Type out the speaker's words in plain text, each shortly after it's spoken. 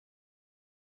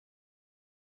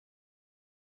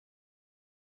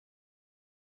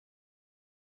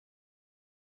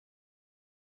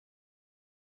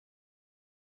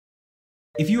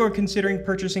If you are considering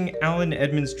purchasing Allen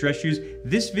Edmonds dress shoes,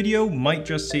 this video might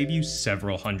just save you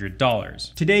several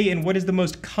 $100s. Today, in what is the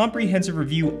most comprehensive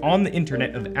review on the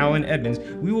internet of Allen Edmonds,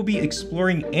 we will be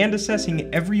exploring and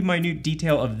assessing every minute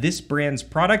detail of this brand's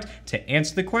product to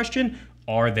answer the question,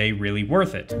 are they really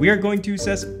worth it? We are going to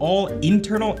assess all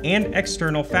internal and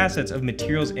external facets of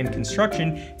materials and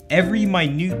construction, every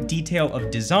minute detail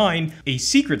of design, a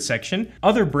secret section,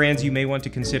 other brands you may want to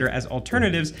consider as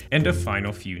alternatives, and a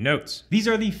final few notes. These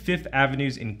are the Fifth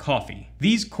Avenues in coffee.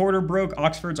 These quarter brogue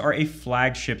Oxfords are a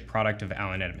flagship product of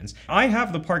Allen Edmonds. I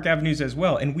have the Park Avenues as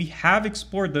well, and we have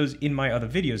explored those in my other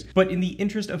videos, but in the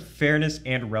interest of fairness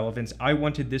and relevance, I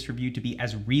wanted this review to be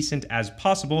as recent as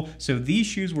possible, so these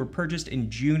shoes were purchased in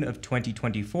June of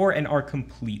 2024 and are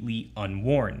completely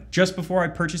unworn. Just before I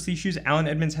purchased these shoes, Allen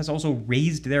Edmonds has also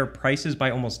raised their prices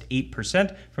by almost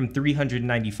 8% from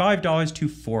 $395 to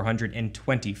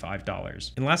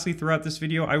 $425. And lastly, throughout this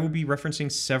video, I will be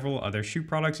referencing several other shoe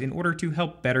products in order to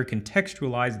help better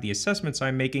contextualize the assessments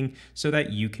I'm making so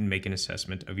that you can make an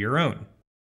assessment of your own.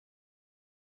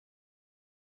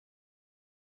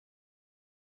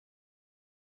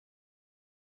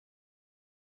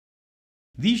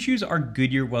 These shoes are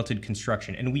Goodyear welted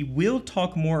construction, and we will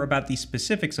talk more about the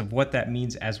specifics of what that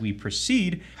means as we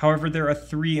proceed. However, there are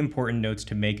three important notes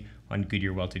to make on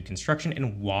Goodyear welted construction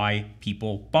and why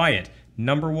people buy it.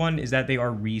 Number one is that they are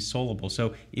resolable.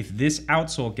 So if this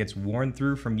outsole gets worn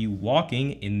through from you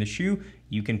walking in the shoe,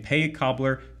 you can pay a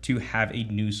cobbler to have a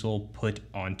new sole put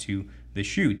onto the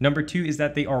shoe. Number two is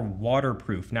that they are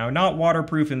waterproof. Now, not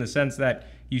waterproof in the sense that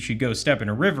you should go step in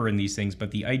a river in these things,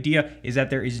 but the idea is that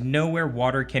there is nowhere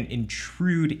water can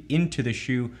intrude into the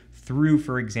shoe through,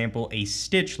 for example, a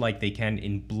stitch like they can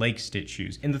in Blake stitch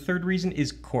shoes. And the third reason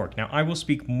is cork. Now, I will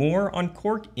speak more on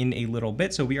cork in a little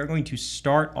bit, so we are going to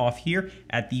start off here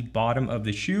at the bottom of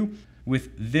the shoe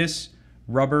with this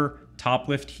rubber top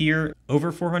lift here.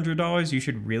 Over $400, you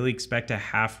should really expect a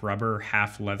half rubber,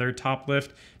 half leather top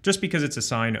lift, just because it's a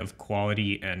sign of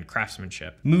quality and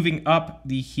craftsmanship. Moving up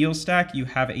the heel stack, you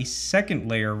have a second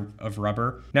layer of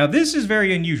rubber. Now, this is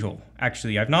very unusual.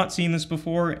 Actually, I've not seen this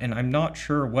before, and I'm not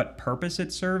sure what purpose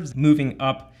it serves. Moving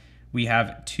up, we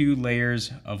have two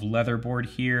layers of leather board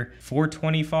here.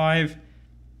 $425.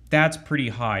 That's pretty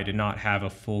high to not have a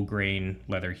full grain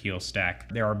leather heel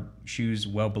stack. There are shoes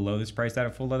well below this price that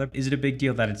have full leather. Is it a big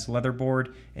deal that it's leather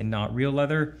board and not real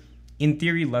leather? In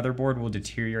theory, leather board will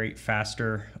deteriorate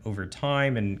faster over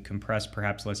time and compress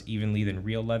perhaps less evenly than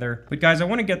real leather. But guys, I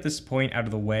want to get this point out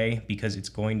of the way because it's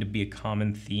going to be a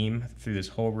common theme through this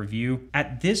whole review.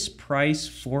 At this price,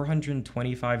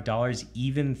 $425,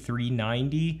 even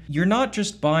 $390, you're not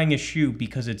just buying a shoe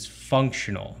because it's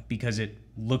functional, because it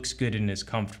looks good and is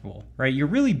comfortable, right? You're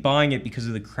really buying it because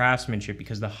of the craftsmanship,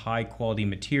 because of the high quality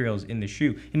materials in the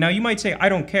shoe. And now you might say, I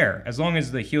don't care. As long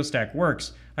as the heel stack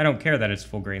works, I don't care that it's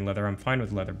full grain leather. I'm fine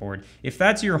with leather board. If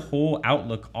that's your whole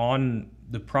outlook on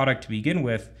the product to begin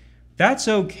with, that's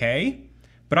okay.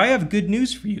 But I have good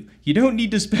news for you. You don't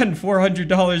need to spend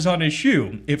 $400 on a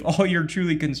shoe if all you're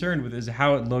truly concerned with is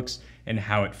how it looks and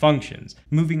how it functions.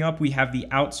 Moving up, we have the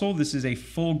outsole. This is a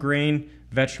full grain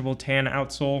vegetable tan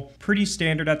outsole. Pretty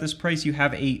standard at this price. You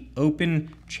have a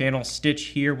open channel stitch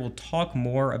here. We'll talk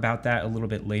more about that a little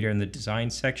bit later in the design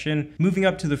section. Moving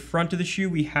up to the front of the shoe,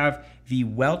 we have the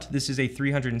welt. This is a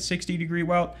 360-degree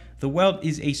welt. The welt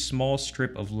is a small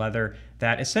strip of leather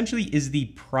that essentially is the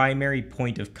primary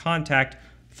point of contact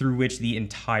through which the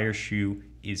entire shoe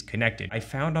is connected. I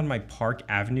found on my Park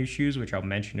Avenue shoes, which I'll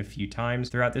mention a few times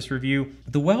throughout this review,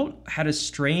 the welt had a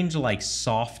strange like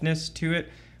softness to it.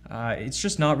 It's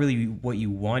just not really what you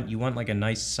want. You want like a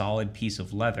nice solid piece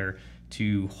of leather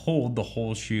to hold the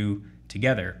whole shoe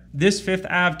together. This Fifth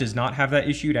Ave does not have that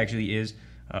issue. It actually is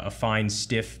a fine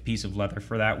stiff piece of leather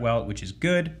for that welt, which is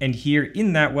good. And here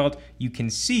in that welt, you can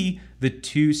see the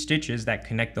two stitches that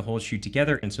connect the whole shoe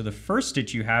together. And so the first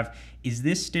stitch you have is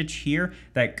this stitch here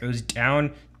that goes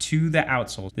down to the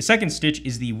outsole. The second stitch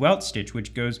is the welt stitch,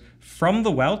 which goes from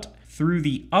the welt through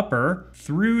the upper,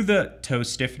 through the toe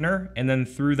stiffener, and then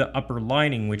through the upper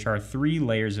lining, which are three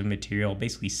layers of material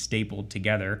basically stapled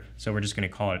together. So we're just gonna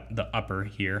call it the upper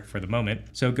here for the moment.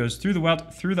 So it goes through the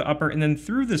welt, through the upper, and then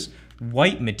through this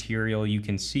white material you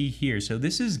can see here. So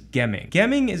this is gemming.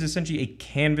 Gemming is essentially a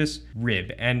canvas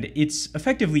rib, and it's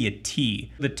effectively a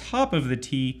T. The top of the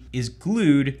T is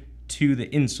glued to the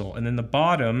insole, and then the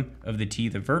bottom of the T,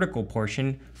 the vertical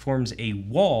portion, forms a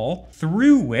wall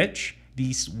through which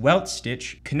the welt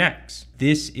stitch connects.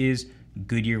 This is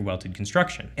Goodyear welted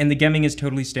construction. And the gemming is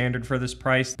totally standard for this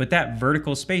price, but that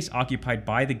vertical space occupied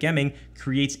by the gemming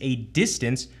creates a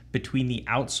distance between the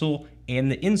outsole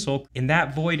and the insole, and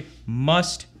that void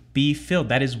must be filled.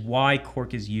 That is why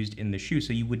cork is used in the shoe.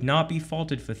 So you would not be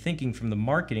faulted for thinking from the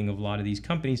marketing of a lot of these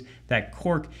companies that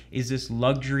cork is this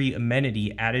luxury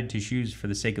amenity added to shoes for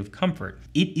the sake of comfort.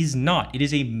 It is not. It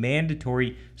is a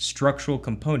mandatory structural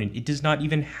component. It does not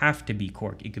even have to be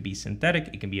cork. It could be synthetic,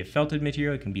 it can be a felted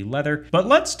material, it can be leather. But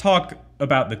let's talk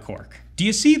about the cork. Do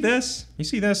you see this? You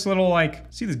see this little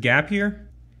see this gap here?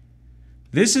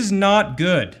 This is not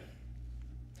good.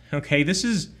 Okay, this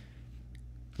is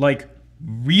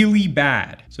really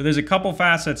bad. So there's a couple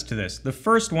facets to this. The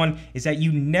first one is that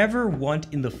you never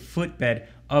want in the footbed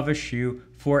of a shoe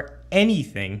for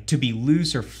anything to be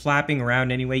loose or flapping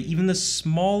around anyway. Even the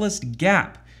smallest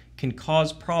gap can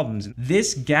cause problems.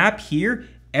 This gap here,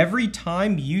 every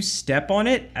time you step on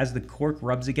it as the cork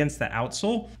rubs against the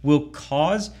outsole, will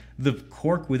cause the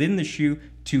cork within the shoe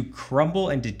to crumble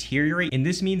and deteriorate. And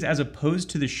this means as opposed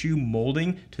to the shoe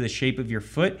molding to the shape of your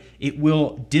foot, it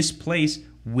will displace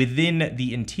within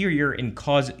the interior and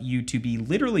cause you to be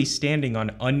literally standing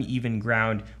on uneven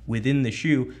ground within the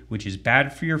shoe, which is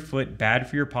bad for your foot, bad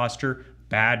for your posture,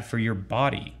 bad for your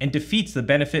body, and defeats the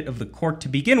benefit of the cork to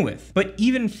begin with. But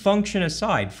even function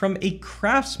aside, from a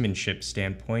craftsmanship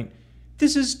standpoint,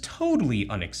 this is totally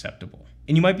unacceptable.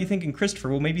 And you might be thinking, Christopher,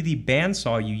 well, maybe the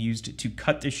bandsaw you used to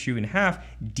cut this shoe in half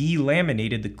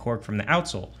delaminated the cork from the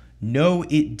outsole. No,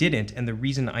 it didn't. And the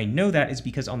reason I know that is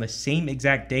because on the same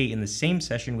exact day in the same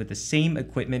session with the same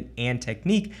equipment and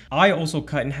technique, I also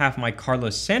cut in half my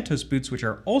Carlos Santos boots, which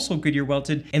are also Goodyear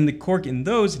welted, and the cork in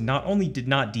those not only did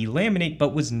not delaminate,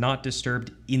 but was not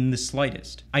disturbed in the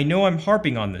slightest. I know I'm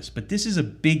harping on this, but this is a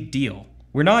big deal.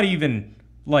 We're not even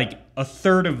a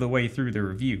third of the way through the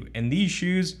review, and these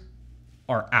shoes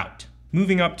are out.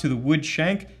 Moving up to the wood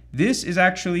shank, this is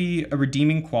actually a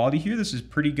redeeming quality here. This is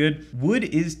pretty good. Wood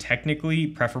is technically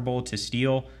preferable to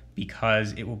steel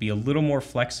because it will be a little more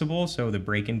flexible, so the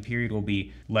break-in period will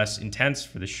be less intense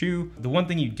for the shoe. The one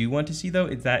thing you do want to see though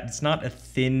is that it's not a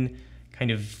thin, kind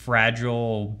of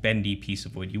fragile, bendy piece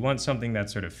of wood. You want something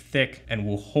that's sort of thick and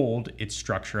will hold its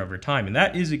structure over time, and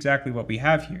that is exactly what we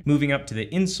have here. Moving up to the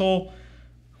insole,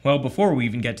 well, before we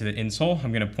even get to the insole,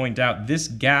 I'm gonna point out this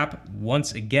gap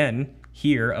once again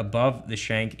here above the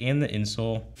shank and the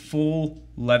insole. Full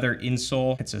leather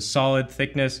insole. It's a solid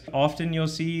thickness. Often you'll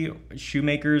see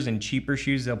shoemakers and cheaper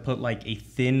shoes, they'll put a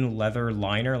thin leather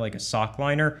liner, like a sock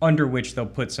liner, under which they'll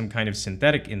put some kind of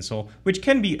synthetic insole, which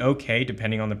can be okay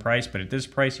depending on the price, but at this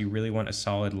price you really want a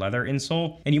solid leather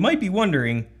insole. And you might be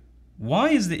wondering,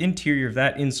 why is the interior of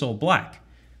that insole black?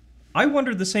 I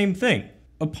wondered the same thing.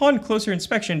 Upon closer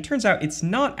inspection, it turns out it's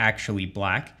not actually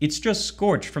black. It's just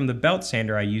scorched from the belt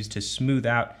sander I used to smooth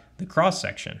out the cross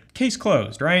section. Case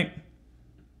closed, right?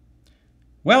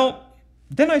 Well,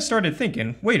 then I started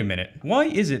thinking, wait a minute, why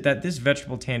is it that this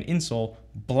vegetable tan insole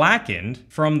blackened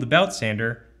from the belt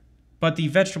sander, but the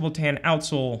vegetable tan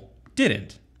outsole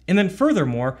didn't? And then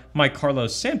furthermore, my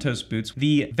Carlos Santos boots,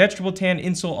 the vegetable tan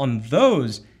insole on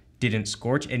those didn't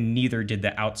scorch, and neither did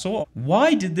the outsole.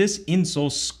 Why did this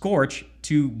insole scorch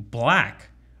to black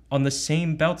on the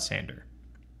same belt sander?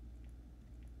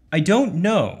 I don't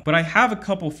know, but I have a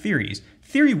couple theories.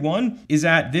 Theory one is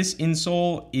that this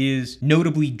insole is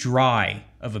notably dry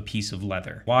of a piece of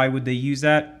leather. Why would they use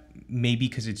that? Maybe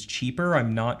because it's cheaper,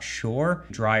 I'm not sure.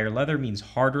 Drier leather means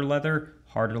harder leather.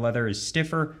 Harder leather is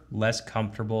stiffer, less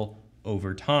comfortable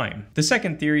over time. The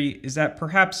second theory is that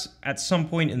perhaps at some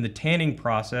point in the tanning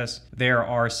process, there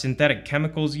are synthetic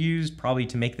chemicals used, probably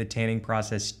to make the tanning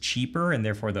process cheaper and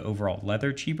therefore the overall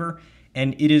leather cheaper.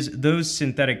 And it is those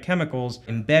synthetic chemicals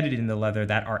embedded in the leather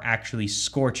that are actually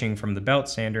scorching from the belt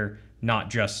sander, not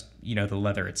just, the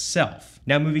leather itself.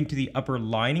 Now moving to the upper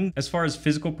lining, as far as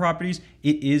physical properties,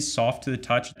 it is soft to the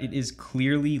touch. It is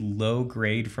clearly low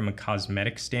grade from a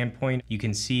cosmetic standpoint. You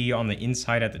can see on the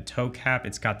inside at the toe cap,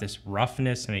 it's got this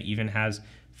roughness and it even has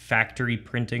factory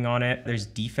printing on it. There's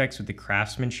defects with the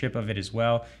craftsmanship of it as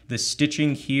well. The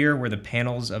stitching here where the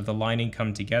panels of the lining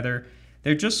come together,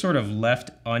 they're just sort of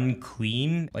left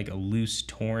unclean, like a loose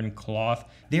torn cloth.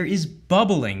 There is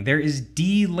bubbling, there is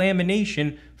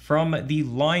delamination from the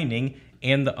lining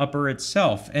and the upper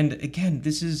itself. And again,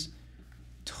 this is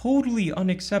totally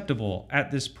unacceptable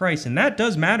at this price. And that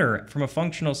does matter from a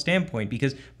functional standpoint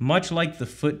because much like the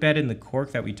footbed and the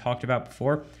cork that we talked about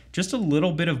before, just a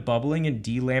little bit of bubbling and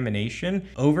delamination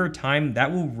over time,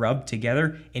 that will rub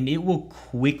together and it will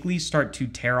quickly start to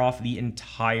tear off the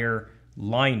entire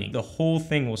lining. The whole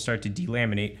thing will start to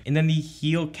delaminate. And then the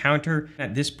heel counter,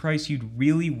 at this price, you'd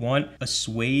really want a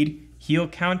suede heel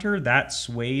counter, that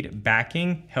suede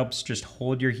backing helps just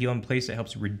hold your heel in place. It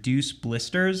helps reduce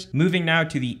blisters. Moving now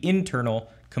to the internal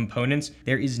components,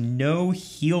 there is no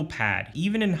heel pad.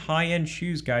 Even in high-end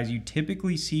shoes, guys, you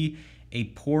typically see a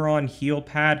pour-on heel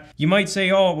pad. You might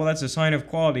say, oh, well, that's a sign of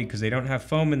quality because they don't have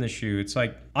foam in the shoe. It's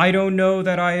like, I don't know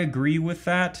that I agree with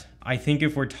that. I think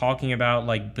if we're talking about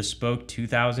like bespoke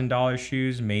 $2,000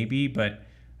 shoes, maybe, but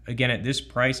again, at this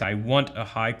price, I want a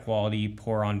high quality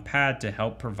pour-on pad to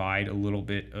help provide a little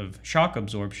bit of shock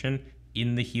absorption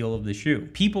in the heel of the shoe.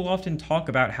 People often talk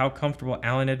about how comfortable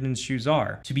Allen Edmonds shoes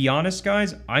are. To be honest,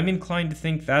 guys, I'm inclined to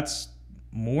think that's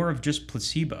more of just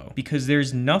placebo, because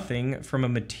there's nothing from a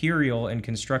material and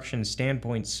construction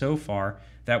standpoint so far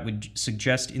that would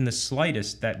suggest in the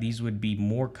slightest that these would be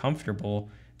more comfortable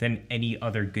than any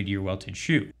other Goodyear welted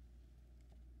shoe.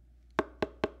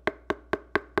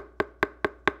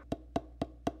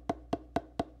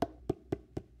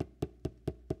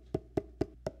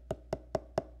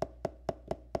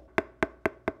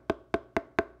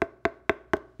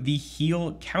 The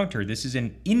heel counter, this is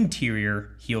an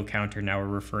interior heel counter now we're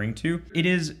referring to. It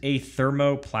is a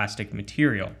thermoplastic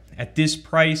material. At this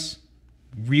price,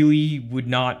 really would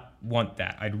not want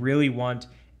that. I'd really want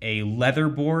a leather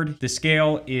board. The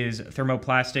scale is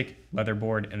thermoplastic, leather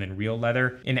board, and then real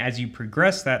leather. And as you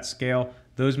progress that scale,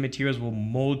 those materials will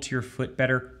mold to your foot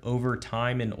better over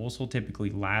time and also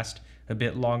typically last a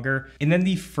bit longer. And then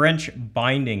the French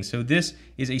binding. So this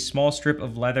is a small strip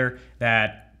of leather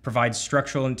that provides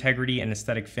structural integrity and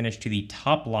aesthetic finish to the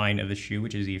top line of the shoe,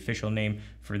 which is the official name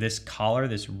for this collar,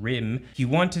 this rim. You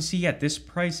want to see at this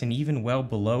price and even well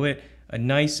below it, a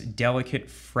nice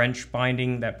delicate French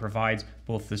binding that provides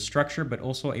both the structure but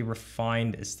also a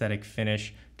refined aesthetic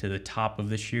finish to the top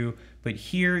of the shoe. But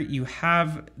here you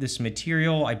have this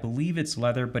material, I believe it's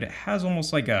leather, but it has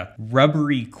almost like a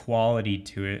rubbery quality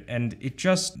to it, and it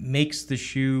just makes the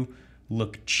shoe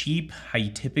look cheap, how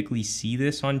you typically see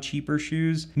this on cheaper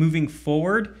shoes. Moving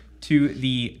forward to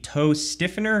the toe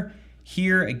stiffener,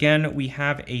 here again we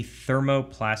have a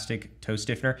thermoplastic toe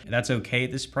stiffener. That's okay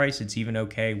at this price. It's even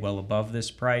okay well above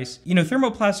this price. You know,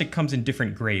 thermoplastic comes in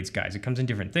different grades, guys. It comes in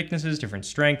different thicknesses, different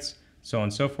strengths, so on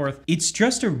and so forth. It's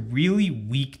just a really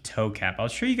weak toe cap. I'll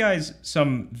show you guys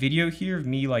some video here of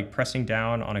me like pressing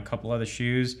down on a couple of the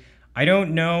shoes. I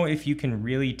don't know if you can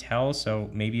really tell, so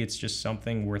maybe it's just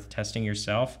something worth testing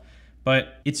yourself,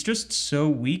 but it's just so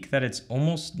weak that it's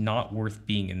almost not worth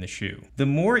being in the shoe. The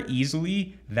more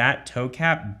easily that toe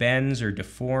cap bends or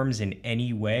deforms in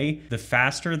any way, the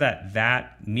faster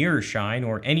that mirror shine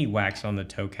or any wax on the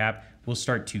toe cap will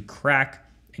start to crack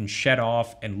and shed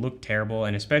off and look terrible.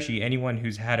 And especially anyone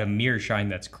who's had a mirror shine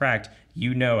that's cracked,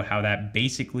 you know how that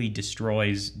basically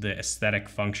destroys the aesthetic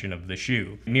function of the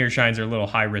shoe. Mirror shines are a little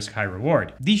high risk, high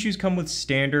reward. These shoes come with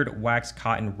standard wax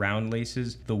cotton round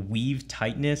laces. The weave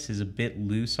tightness is a bit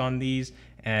loose on these,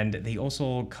 and they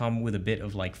also come with a bit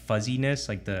of like fuzziness,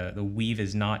 like the weave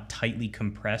is not tightly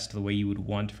compressed the way you would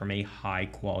want from a high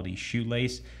quality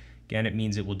shoelace. Again, it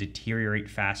means it will deteriorate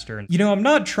faster. You know, I'm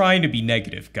not trying to be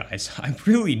negative, guys. I'm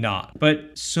really not.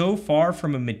 But so far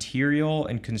from a material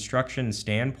and construction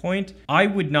standpoint, I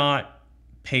would not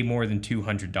pay more than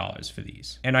 $200 for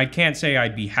these. And I can't say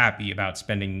I'd be happy about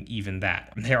spending even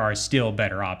that. There are still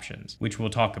better options, which we'll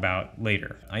talk about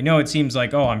later. I know it seems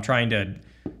like, oh, I'm trying to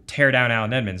tear down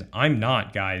Allen Edmonds. I'm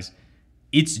not, guys.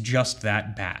 It's just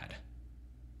that bad.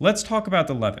 Let's talk about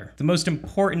the leather. The most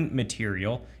important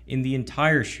material in the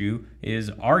entire shoe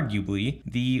is arguably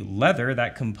the leather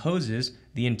that composes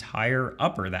the entire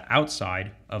upper, the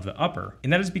outside of the upper.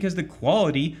 And that is because the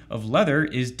quality of leather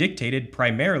is dictated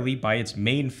primarily by its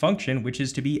main function, which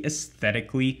is to be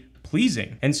aesthetically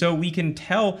pleasing. And so we can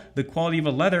tell the quality of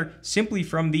a leather simply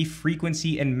from the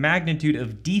frequency and magnitude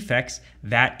of defects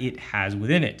that it has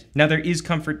within it. Now there is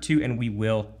comfort too, and we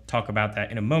will talk about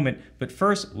that in a moment, but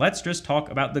first let's just talk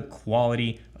about the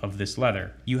quality of this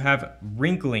leather. You have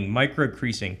wrinkling, micro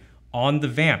creasing on the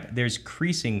vamp. There's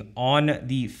creasing on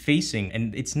the facing,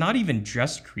 and it's not even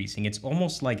just creasing, it's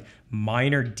almost like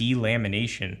minor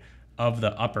delamination of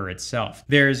the upper itself.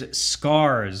 There's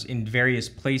scars in various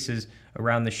places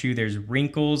around the shoe. There's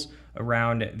wrinkles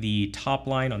around the top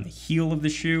line on the heel of the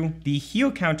shoe. The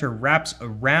heel counter wraps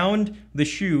around the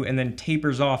shoe and then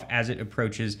tapers off as it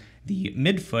approaches the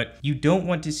midfoot. You don't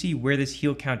want to see where this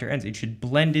heel counter ends. It should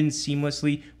blend in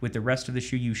seamlessly with the rest of the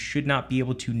shoe. You should not be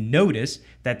able to notice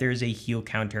that there's a heel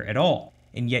counter at all.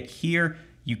 And yet here,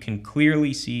 you can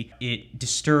clearly see it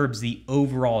disturbs the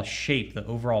overall shape, the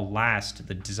overall last,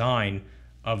 the design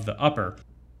of the upper.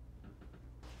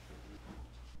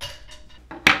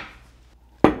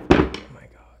 Oh my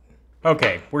God.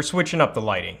 Okay, we're switching up the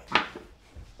lighting.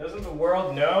 Doesn't the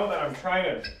world know that I'm trying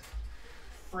to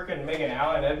freaking make an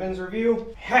Allen Edmonds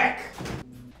review? Heck!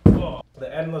 Oh,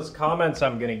 the endless comments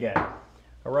I'm gonna get.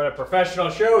 I run a professional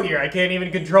show here. I can't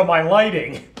even control my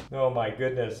lighting. Oh my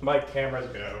goodness. My camera's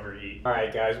gonna overheat. All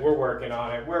right, guys, we're working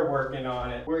on it. We're working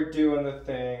on it. We're doing the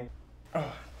thing.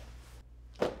 Oh.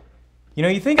 You know,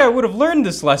 you think I would have learned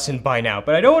this lesson by now,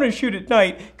 but I don't want to shoot at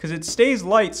night because it stays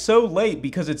light so late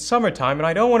because it's summertime and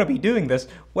I don't want to be doing this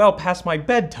well past my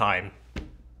bedtime.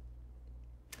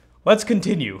 Let's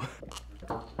continue.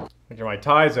 Make sure my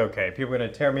tie's okay. People are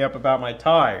gonna tear me up about my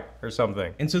tie or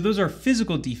something. And so those are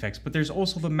physical defects, but there's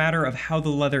also the matter of how the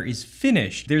leather is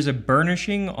finished. There's a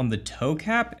burnishing on the toe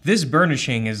cap. This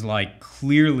burnishing is like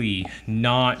clearly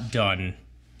not done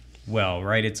well,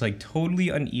 right? It's like totally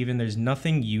uneven. There's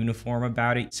nothing uniform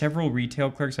about it. Several retail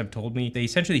clerks have told me they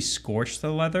essentially scorched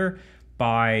the leather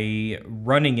by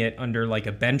running it under like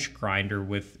a bench grinder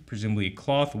with presumably a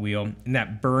cloth wheel, and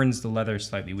that burns the leather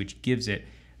slightly, which gives it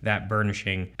that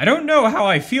burnishing. I don't know how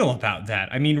I feel about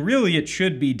that. I mean, really it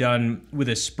should be done with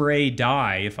a spray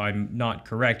dye if I'm not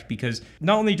correct, because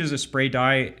not only does a spray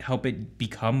dye help it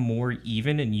become more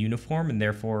even and uniform and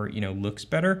therefore, you know, looks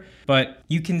better, but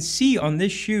you can see on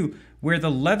this shoe where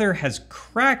the leather has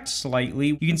cracked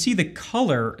slightly, you can see the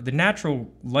color, the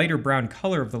natural lighter brown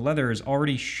color of the leather is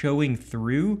already showing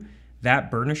through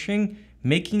that burnishing,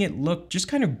 making it look just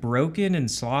kind of broken and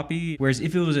sloppy. Whereas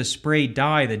if it was a spray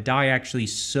dye, the dye actually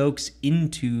soaks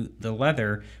into the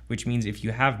leather, which means if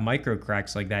you have micro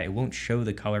cracks like that, it won't show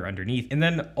the color underneath. And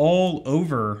then all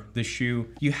over the shoe,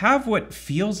 you have what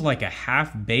feels like a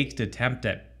half-baked attempt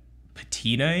at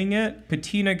patinaing it.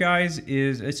 Patina, guys,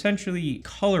 is essentially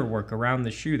color work around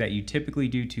the shoe that you typically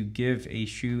do to give a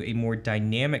shoe a more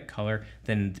dynamic color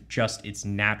than just its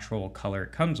natural color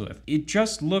it comes with. It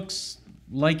just looks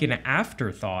like an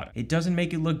afterthought. It doesn't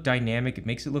make it look dynamic. It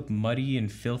makes it look muddy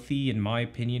and filthy, in my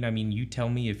opinion. I mean, you tell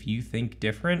me if you think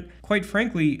different. Quite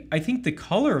frankly, I think the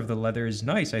color of the leather is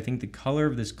nice. I think the color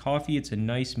of this coffee, it's a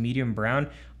nice medium brown.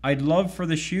 I'd love for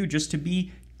the shoe just to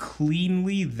be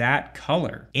cleanly that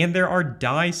color. And there are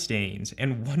dye stains,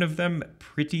 and one of them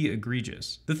pretty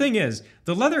egregious. The thing is,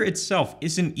 the leather itself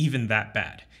isn't even that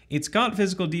bad. It's got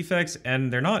physical defects,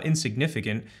 and they're not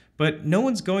insignificant, but no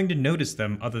one's going to notice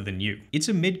them other than you. It's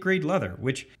a mid-grade leather,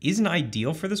 which isn't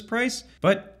ideal for this price,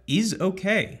 but is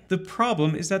okay. The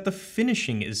problem is that the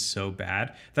finishing is so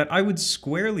bad that I would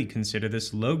squarely consider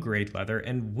this low-grade leather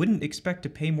and wouldn't expect to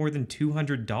pay more than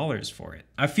 $200 for it.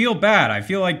 I feel bad. I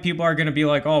feel like people are gonna be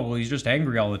like, oh, well, he's just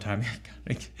angry all the time.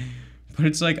 But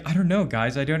it's like, I don't know,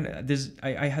 guys.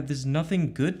 There's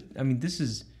nothing good. I mean, this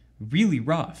is really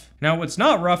rough. Now, what's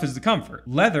not rough is the comfort.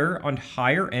 Leather on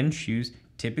higher end shoes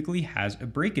typically has a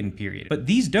break-in period, but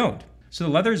these don't. So the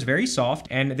leather is very soft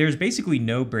and there's basically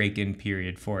no break-in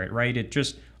period for it, right? It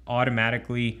just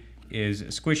automatically is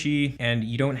squishy and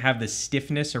you don't have the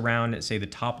stiffness around, say, the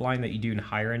top line that you do in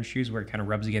higher end shoes where it kind of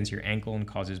rubs against your ankle and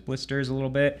causes blisters a little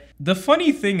bit. The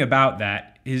funny thing about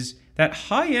that is that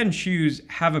high-end shoes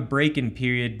have a break-in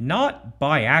period not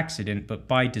by accident, but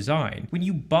by design. When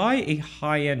you buy a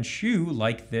high-end shoe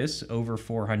like this, over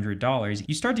 $400,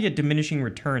 you start to get diminishing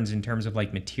returns in terms of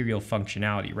like material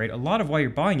functionality, right? A lot of why you're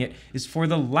buying it is for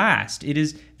the last. It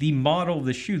is the model of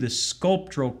the shoe, the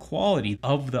sculptural quality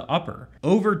of the upper.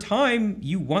 Over time,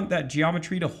 you want that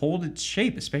geometry to hold its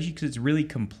shape, especially because it's really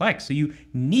complex. So you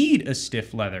need a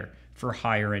stiff leather for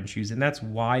higher end shoes, and that's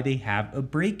why they have a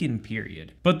break-in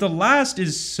period. But the last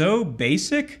is so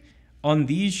basic on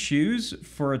these shoes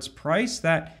for its price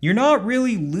that you're not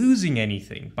really losing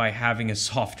anything by having a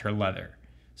softer leather.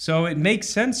 So it makes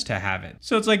sense to have it.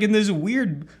 So it's like in this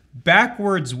weird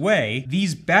backwards way,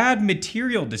 these bad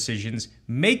material decisions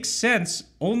make sense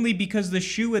only because the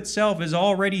shoe itself is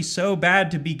already so bad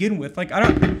to begin with. Like,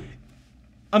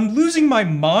 I'm losing my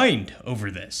mind over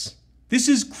this. This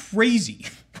is crazy.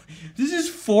 This is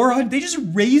 $400. They just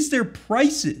raised their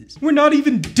prices. We're not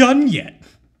even done yet.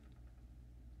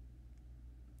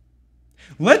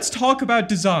 Let's talk about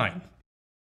design.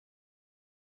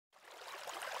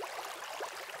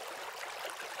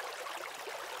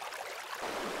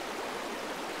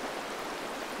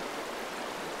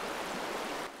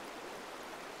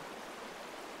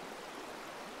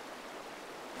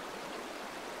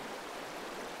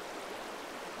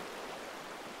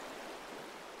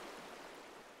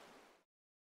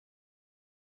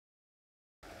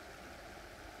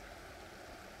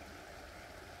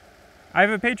 I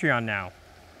have a Patreon now.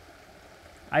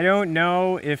 I don't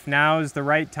know if now's the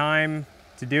right time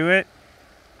to do it.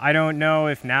 I don't know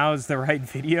if now's the right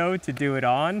video to do it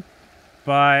on,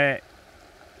 but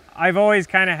I've always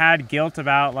kind of had guilt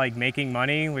about like making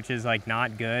money, which is like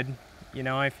not good. You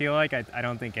know, I feel like I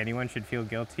don't think anyone should feel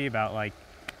guilty about like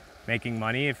making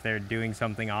money if they're doing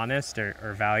something honest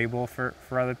or valuable for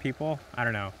other people. I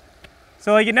don't know.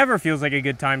 So like it never feels like a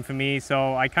good time for me.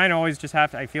 So I kind of always just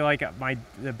have to, I feel like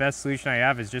the best solution I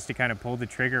have is just to kind of pull the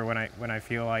trigger when I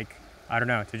feel like, I don't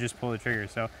know, to just pull the trigger.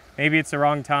 So maybe it's the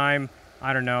wrong time,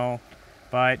 I don't know,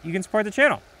 but you can support the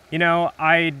channel. You know,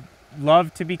 I'd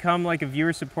love to become like a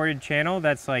viewer supported channel.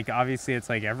 That's like, obviously it's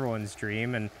like everyone's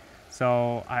dream. And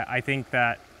so I think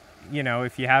that, you know,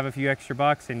 if you have a few extra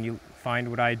bucks and you find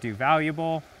what I do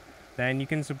valuable, then you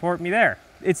can support me there.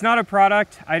 It's not a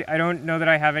product. I don't know that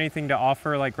I have anything to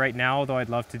offer like right now, although I'd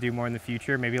love to do more in the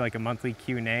future, maybe like a monthly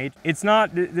Q&A. It's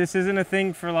not, this isn't a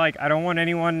thing for like, I don't want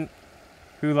anyone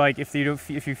who like, if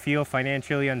you feel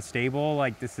financially unstable,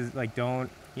 like this is like,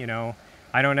 don't, you know,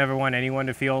 I don't ever want anyone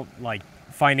to feel like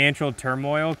financial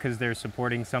turmoil because they're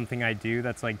supporting something I do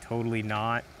that's like totally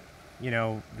not, you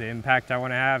know, the impact I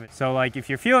want to have. So like, if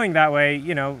you're feeling that way,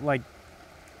 you know, like,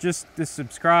 just the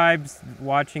subscribes,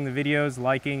 watching the videos,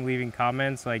 liking, leaving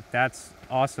comments, like that's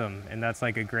awesome. And that's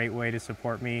like a great way to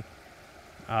support me.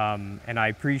 And I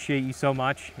appreciate you so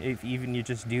much if even you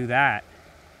just do that.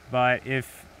 But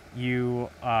if you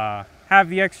have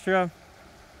the extra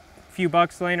few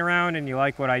bucks laying around and you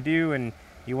like what I do and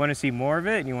you want to see more of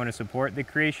it and you want to support the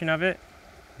creation of it,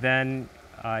 then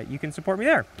you can support me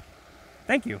there.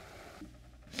 Thank you.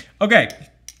 Okay,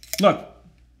 look.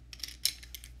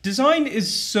 Design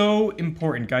is so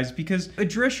important, guys, because a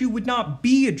dress shoe would not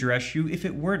be a dress shoe if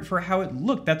it weren't for how it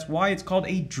looked. That's why it's called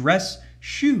a dress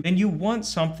shoe. And you want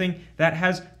something that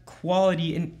has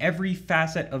quality in every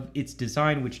facet of its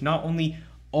design, which not only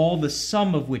all the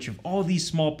sum of which of all these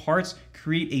small parts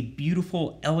create a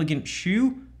beautiful, elegant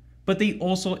shoe, but they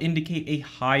also indicate a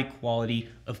high quality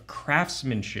of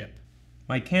craftsmanship.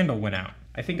 My candle went out.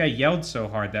 I think I yelled so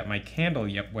hard that my candle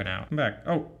went out. Come back.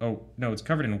 Oh, no, it's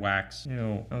covered in wax.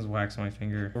 Ew, that was wax on my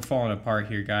finger. We're falling apart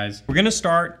here, guys. We're gonna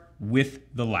start with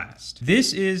the last.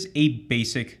 This is a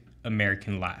basic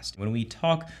American last. When we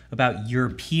talk about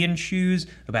European shoes,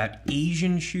 about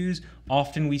Asian shoes,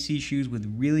 often we see shoes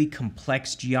with really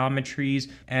complex geometries,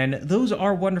 and those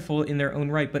are wonderful in their own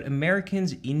right, but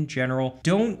Americans in general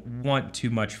don't want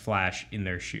too much flash in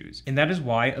their shoes. And that is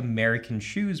why American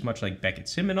shoes, much like Beckett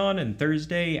Simonon and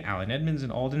Thursday, Allen Edmonds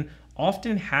and Alden,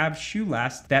 often have shoe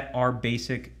lasts that are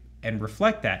basic and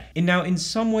reflect that. And now in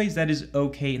some ways that is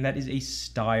okay, and that is a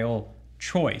style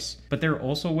choice, but there are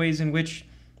also ways in which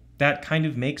that kind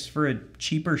of makes for a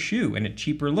cheaper shoe and a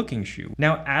cheaper looking shoe.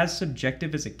 Now, as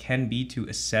subjective as it can be to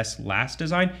assess last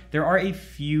design, there are a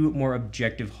few more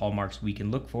objective hallmarks we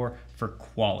can look for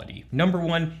quality. Number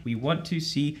one, we want to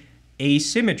see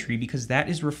asymmetry because that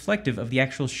is reflective of the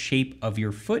actual shape of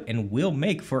your foot and will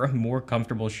make for a more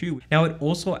comfortable shoe. Now, it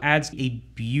also adds a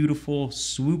beautiful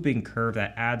swooping curve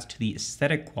that adds to the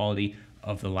aesthetic quality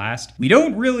of the last. We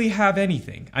don't really have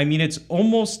anything. I mean, it's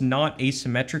almost not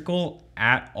asymmetrical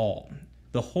at all.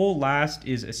 The whole last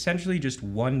is essentially just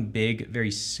one big,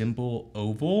 very simple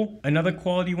oval. Another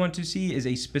quality you want to see is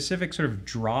a specific sort of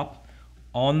drop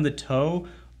on the toe.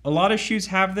 A lot of shoes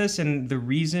have this, and the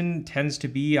reason tends to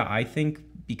be, I think,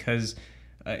 because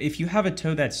if you have a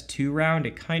toe that's too round,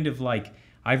 it kind of like,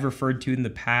 I've referred to in the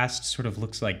past, sort of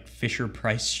looks like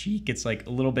Fisher-Price chic. It's like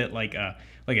a little bit like a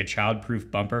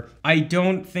child-proof bumper. I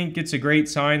don't think it's a great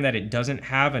sign that it doesn't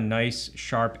have a nice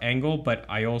sharp angle, but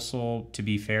I also, to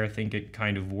be fair, think it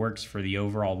kind of works for the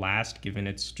overall last, given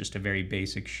it's just a very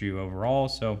basic shoe overall.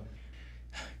 So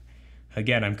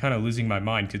again, I'm kind of losing my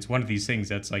mind because it's one of these things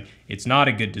that's like, it's not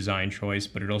a good design choice,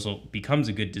 but it also becomes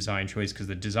a good design choice because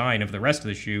the design of the rest of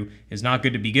the shoe is not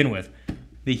good to begin with.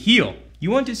 The heel.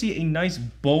 You want to see a nice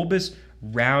bulbous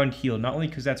round heel, not only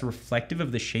because that's reflective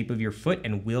of the shape of your foot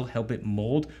and will help it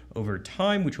mold over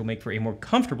time, which will make for a more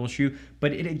comfortable shoe,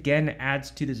 but it again adds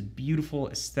to this beautiful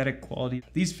aesthetic quality.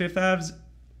 These Fifth Aves,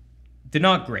 they're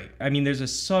not great. I mean, there's a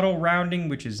subtle rounding,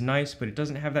 which is nice, but it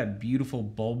doesn't have that beautiful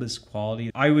bulbous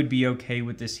quality. I would be okay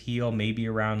with this heel maybe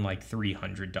around like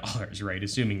 $300, right?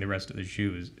 Assuming the rest of the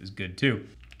shoe is good too.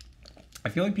 I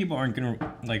feel like people aren't gonna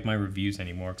like my reviews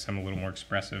anymore because I'm a little more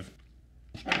expressive.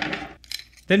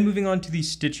 Then moving on to the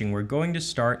stitching, we're going to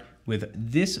start with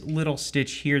this little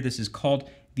stitch here. This is called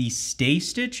the stay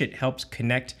stitch. It helps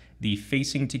connect the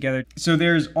facing together. So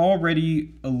there's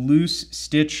already a loose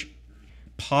stitch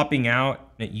popping out.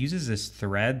 It uses this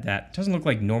thread that doesn't look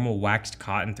like normal waxed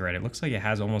cotton thread. It looks like it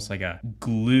has almost like a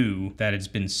glue that has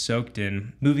been soaked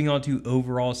in. Moving on to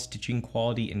overall stitching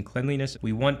quality and cleanliness,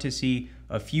 we want to see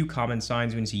a few common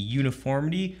signs. We want to see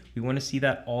uniformity. We want to see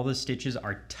that all the stitches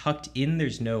are tucked in.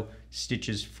 There's no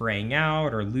stitches fraying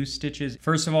out or loose stitches.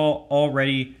 First of all,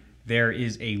 already There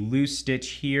is a loose stitch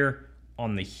here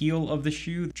on the heel of the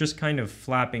shoe, just kind of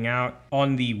flapping out.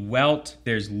 On the welt,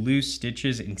 there's loose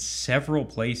stitches in several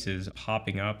places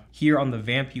popping up. Here on the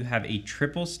vamp, you have a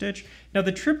triple stitch. Now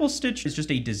the triple stitch is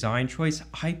just a design choice.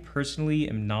 I personally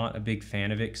am not a big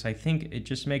fan of it because I think it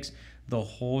just makes the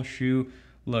whole shoe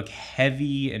look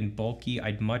heavy and bulky.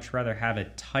 I'd much rather have a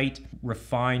tight,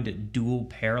 refined dual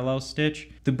parallel stitch.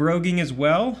 The broguing as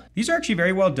well. These are actually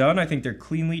very well done. I think they're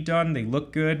cleanly done. They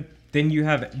look good. Then you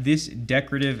have this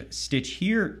decorative stitch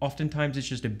here. Oftentimes it's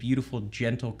just a beautiful,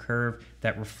 gentle curve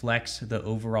that reflects the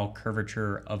overall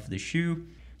curvature of the shoe.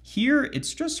 Here,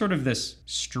 it's just sort of this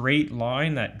straight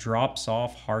line that drops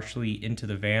off harshly into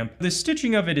the vamp. The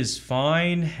stitching of it is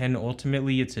fine, and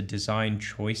ultimately it's a design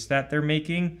choice that they're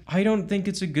making. I don't think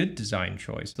it's a good design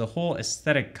choice. The whole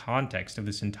aesthetic context of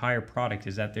this entire product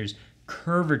is that there's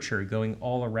curvature going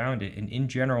all around it, and in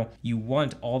general you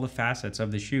want all the facets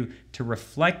of the shoe to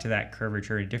reflect that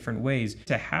curvature in different ways.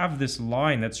 To have this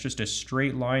line that's just a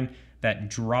straight line that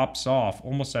drops off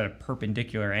almost at a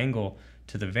perpendicular angle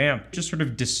to the vamp just sort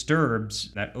of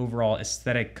disturbs that overall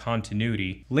aesthetic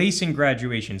continuity. Lacing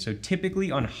graduation. So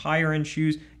typically on higher end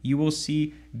shoes, you will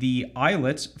see the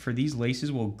eyelets for these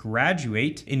laces will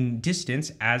graduate in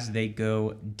distance as they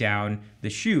go down the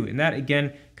shoe. And that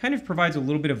again kind of provides a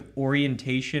little bit of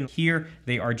orientation. Here,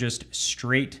 they are just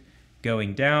straight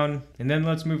going down. And then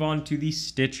let's move on to the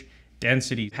stitch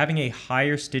density. Having a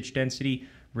higher stitch density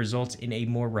results in a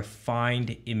more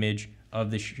refined image of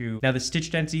the shoe. Now the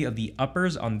stitch density of the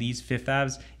uppers on these Fifth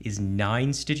Aves is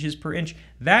 9 stitches per inch.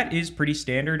 That is pretty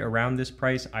standard around this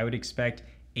price. I would expect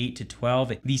 8 to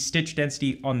 12. The stitch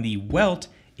density on the welt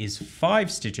is 5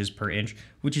 stitches per inch,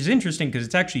 which is interesting because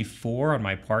it's actually 4 on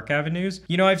my Park Avenues.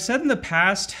 You know, I've said in the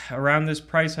past around this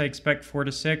price I expect 4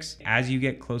 to 6. As you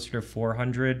get closer to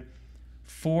 400,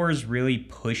 4 is really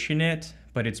pushing it,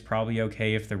 but it's probably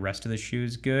okay if the rest of the shoe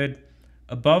is good.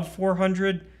 Above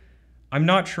 400, I'm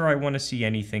not sure I want to see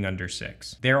anything under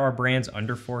 6. There are brands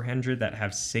under 400 that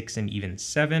have 6 and even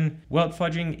 7. Welt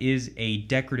fudging is a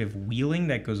decorative wheeling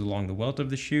that goes along the welt of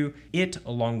the shoe. It,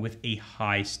 along with a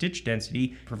high stitch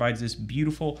density, provides this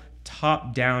beautiful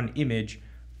top-down image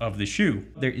of the shoe.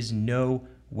 There is no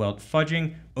welt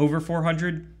fudging. Over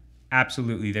 400,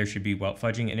 absolutely there should be welt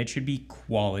fudging, and it should be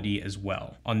quality as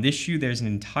well. On this shoe, there's an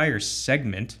entire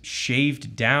segment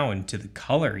shaved down to the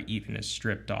color even is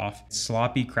stripped off.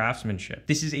 Sloppy craftsmanship.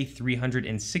 This is a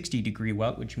 360-degree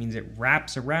welt, which means it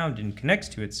wraps around and connects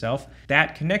to itself.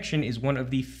 That connection is one of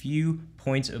the few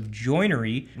points of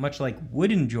joinery, much like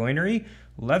wooden joinery,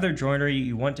 leather joinery,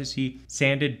 you want to see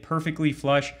sanded perfectly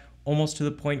flush, almost to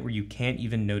the point where you can't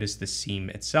even notice the seam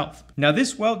itself. Now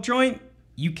this welt joint,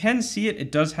 you can see it.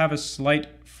 It does have a slight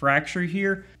fracture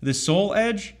here. The sole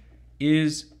edge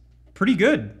is pretty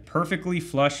good. Perfectly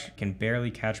flush, can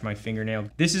barely catch my fingernail.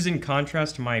 This is in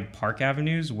contrast to my Park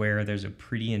Avenues where there's a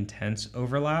pretty intense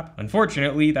overlap.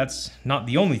 Unfortunately, that's not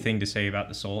the only thing to say about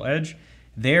the sole edge.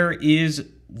 There is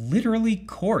literally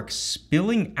cork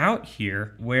spilling out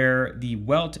here where the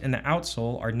welt and the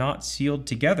outsole are not sealed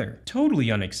together. Totally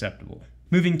unacceptable.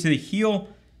 Moving to the heel,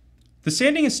 the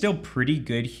sanding is still pretty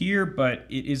good here, but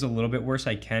it is a little bit worse.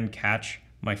 I can catch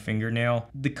my fingernail.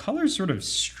 The color's sort of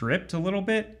stripped a little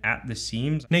bit at the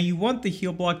seams. Now you want the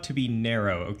heel block to be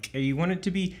narrow, okay? You want it to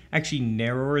be actually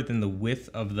narrower than the width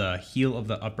of the heel of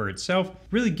the upper itself.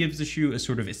 Really gives the shoe a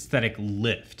sort of aesthetic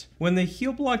lift. When the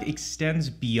heel block extends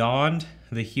beyond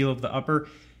the heel of the upper,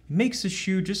 makes the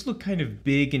shoe just look kind of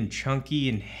big and chunky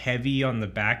and heavy on the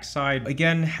backside.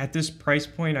 Again, at this price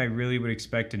point, I really would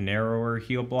expect a narrower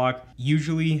heel block.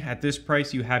 Usually at this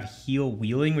price, you have heel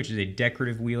wheeling, which is a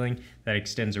decorative wheeling that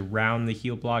extends around the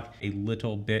heel block, a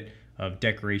little bit of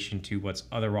decoration to what's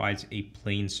otherwise a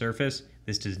plain surface.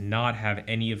 This does not have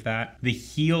any of that. The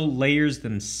heel layers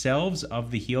themselves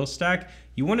of the heel stack,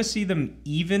 you want to see them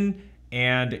even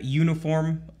and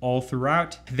uniform all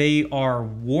throughout. They are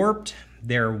warped,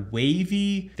 they're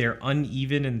wavy, they're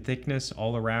uneven in thickness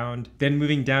all around. Then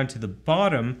moving down to the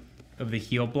bottom of the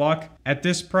heel block, at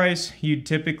this price, you'd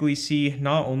typically see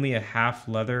not only a half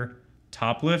leather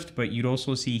top lift, but you'd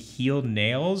also see heel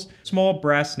nails. Small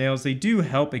brass nails, they do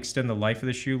help extend the life of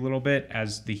the shoe a little bit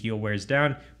as the heel wears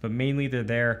down, but mainly they're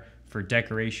there for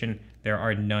decoration. There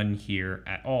are none here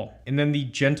at all. And then the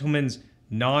gentleman's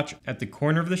notch at the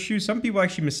corner of the shoe. Some people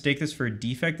actually mistake this for a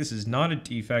defect. This is not a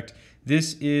defect.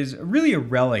 This is really a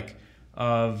relic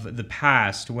of the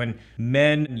past when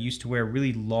men used to wear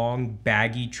really long,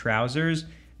 baggy trousers.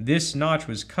 This notch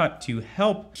was cut to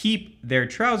help keep their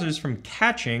trousers from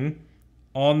catching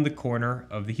on the corner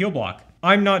of the heel block.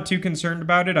 I'm not too concerned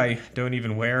about it. I don't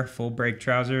even wear full break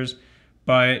trousers,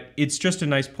 but it's just a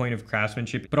nice point of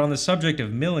craftsmanship. But on the subject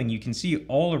of milling, you can see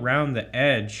all around the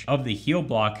edge of the heel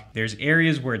block, there's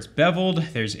areas where it's beveled,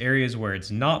 there's areas where it's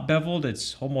not beveled.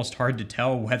 It's almost hard to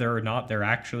tell whether or not they're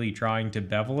actually trying to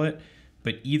bevel it,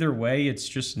 but either way, it's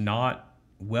just not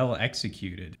well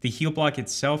executed. The heel block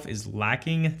itself is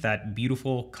lacking that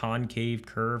beautiful concave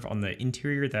curve on the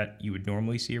interior that you would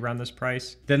normally see around this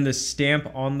price. Then the stamp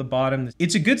on the bottom,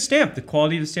 it's a good stamp. The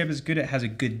quality of the stamp is good. It has a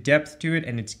good depth to it,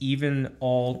 and it's even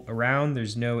all around.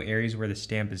 There's no areas where the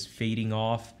stamp is fading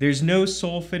off. There's no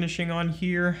sole finishing on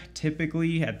here.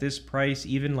 Typically at this price,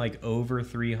 even like over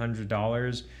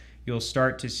 $300, you'll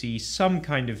start to see some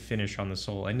kind of finish on the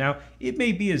sole. And now it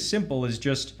may be as simple as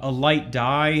just a light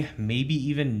dye, maybe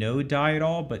even no dye at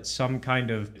all, but some kind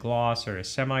of gloss or a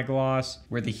semi-gloss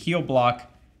where the heel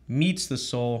block meets the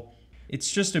sole.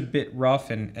 It's just a bit rough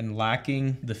and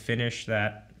lacking the finish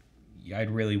that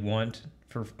I'd really want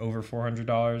for over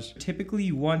 $400. Typically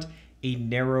you want a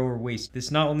narrower waist. This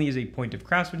not only is a point of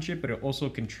craftsmanship, but it also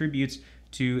contributes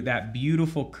to that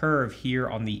beautiful curve here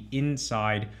on the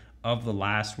inside of the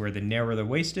last, where the narrower the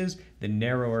waist is, the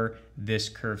narrower this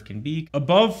curve can be.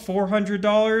 Above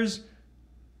 $400,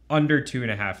 under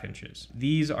 2.5 inches.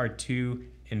 These are 2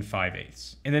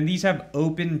 5/8. And then these have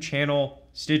open channel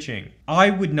stitching.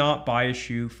 I would not buy a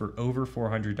shoe for over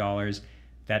 $400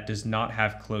 that does not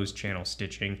have closed channel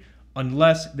stitching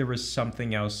unless there was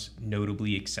something else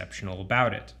notably exceptional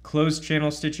about it. Closed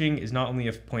channel stitching is not only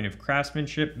a point of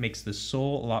craftsmanship, makes the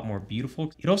sole a lot more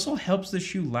beautiful, it also helps the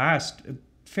shoe last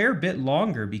fair bit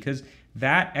longer because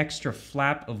that extra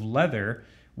flap of leather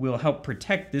will help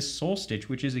protect this sole stitch,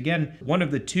 which is again one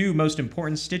of the 2 most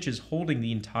important stitches holding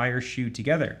the entire shoe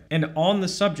together. And on the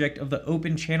subject of the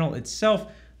open channel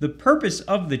itself, the purpose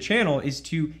of the channel is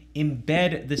to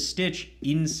embed the stitch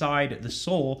inside the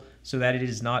sole so that it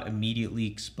is not immediately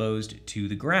exposed to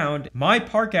the ground. My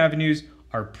Park Avenues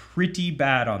are pretty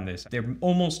bad on this. There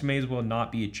almost may as well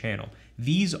not be a channel.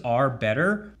 These are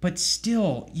better, but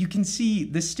still, you can see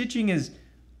the stitching is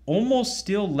almost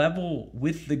still level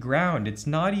with the ground. It's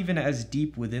not even as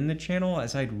deep within the channel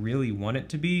as I'd really want it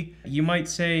to be. You might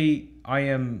say I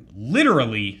am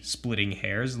literally splitting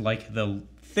hairs, like the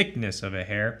thickness of a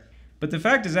hair. But the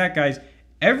fact is that, guys,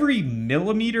 every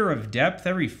millimeter of depth,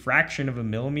 every fraction of a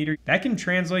millimeter, that can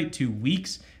translate to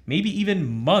weeks, maybe even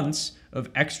months of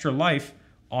extra life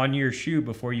on your shoe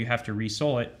before you have to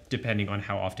resole it, depending on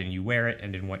how often you wear it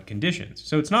and in what conditions.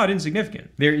 So it's not insignificant.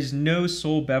 There is no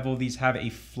sole bevel. These have a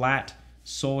flat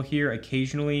sole here.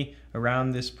 Occasionally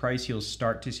around this price, you'll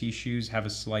start to see shoes have a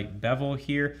slight bevel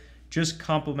here. Just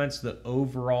complements the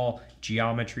overall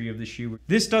geometry of the shoe.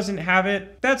 This doesn't have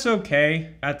it. That's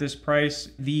okay at this price.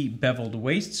 The beveled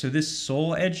waist, so this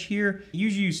sole edge here,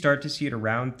 usually you start to see it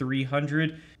around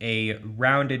 $300. A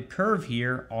rounded curve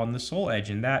here on the sole edge,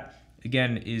 and that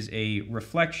again is a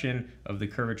reflection of the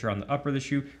curvature on the upper of the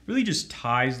shoe. Really just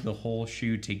ties the whole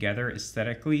shoe together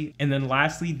aesthetically. And then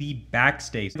lastly, the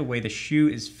backstay, the way the shoe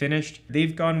is finished.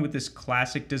 They've gone with this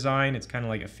classic design. It's kind of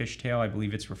like a fishtail. I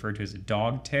believe it's referred to as a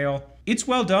dog tail. It's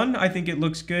well done. I think it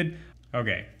looks good.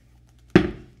 Okay.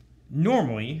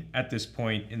 Normally at this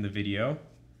point in the video,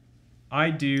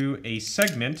 I do a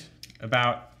segment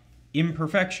about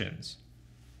imperfections.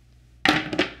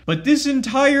 But this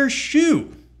entire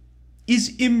shoe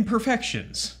is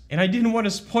imperfections, and I didn't want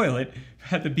to spoil it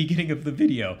at the beginning of the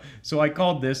video, so I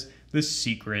called this the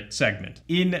secret segment.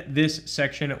 In this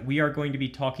section, we are going to be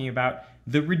talking about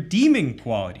the redeeming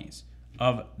qualities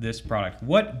of this product.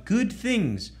 What good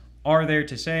things are there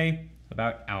to say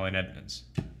about Allen Edmonds?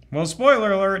 Well,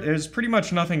 spoiler alert, there's pretty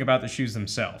much nothing about the shoes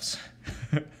themselves.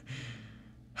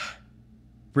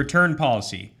 Return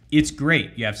policy. It's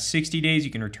great. You have 60 days,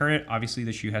 you can return it. Obviously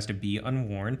the shoe has to be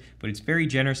unworn, but it's very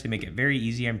generous. They make it very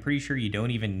easy. I'm pretty sure you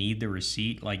don't even need the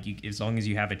receipt. Like as long as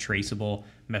you have a traceable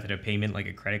method of payment, like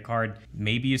a credit card.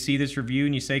 Maybe you see this review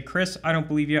and you say, Chris, I don't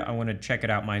believe you. I want to check it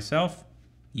out myself.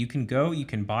 You can go, you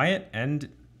can buy it, and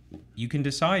you can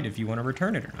decide if you want to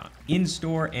return it or not.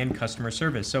 In-store and customer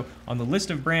service. So on the list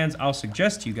of brands I'll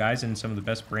suggest to you guys, and some of the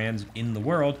best brands in the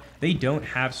world, they don't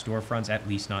have storefronts, at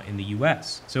least not in the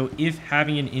US. So if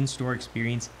having an in-store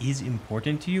experience is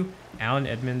important to you, Allen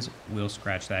Edmonds will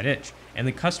scratch that itch. And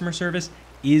the customer service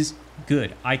is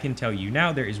good. I can tell you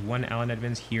now, there is one Allen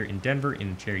Edmonds here in Denver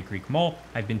in Cherry Creek Mall.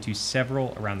 I've been to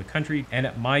several around the country, and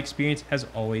my experience has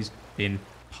always been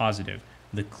positive.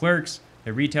 The clerks,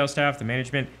 the retail staff, the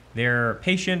management, they're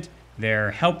patient,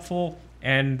 they're helpful,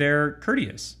 and they're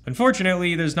courteous.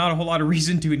 Unfortunately, there's not a whole lot of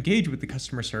reason to engage with the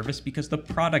customer service because the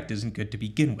product isn't good to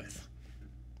begin with.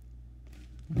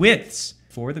 Widths,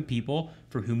 for the people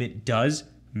for whom it does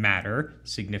matter,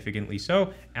 significantly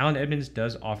so, Allen Edmonds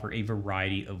does offer a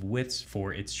variety of widths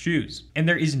for its shoes. And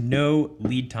there is no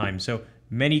lead time. So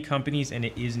many companies, and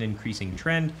it is an increasing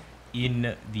trend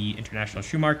in the international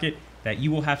shoe market, that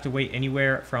you will have to wait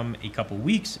anywhere from a couple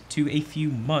weeks to a few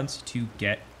months to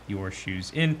get your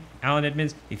shoes in. Allen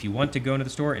Edmonds, if you want to go into the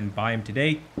store and buy them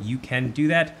today, you can do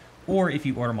that. Or if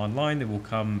you order them online, they will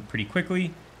come pretty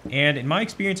quickly. And in my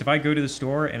experience, if I go to the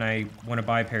store and I want to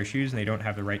buy a pair of shoes and they don't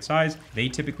have the right size, they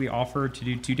typically offer to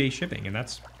do 2-day shipping, and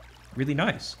that's really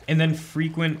nice. And then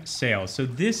frequent sales. So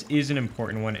this is an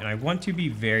important one, and I want to be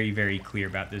very, very clear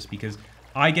about this because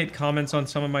I get comments on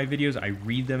some of my videos. I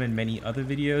read them in many other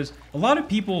videos. A lot of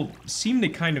people seem to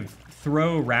kind of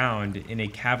throw around in a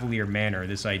cavalier manner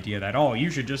this idea that, oh,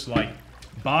 you should just like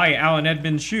buy Allen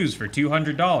Edmonds shoes for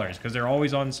 $200 because they're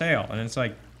always on sale. And it's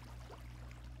like,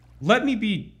 let me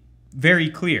be very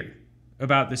clear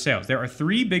about the sales. There are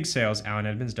 3 big sales Allen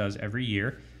Edmonds does every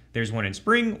year. There's one in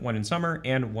spring, one in summer,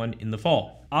 and one in the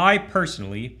fall. I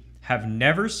personally have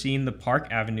never seen the Park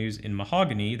Avenues in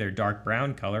mahogany, their dark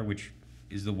brown color, which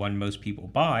is the one most people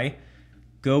buy,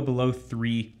 go below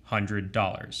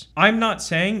 $300. I'm not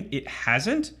saying it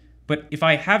hasn't, but if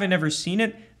I haven't ever seen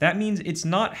it, that means it's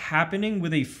not happening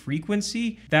with a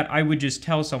frequency that I would just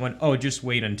tell someone, oh, just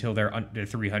wait until they're under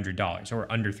 $300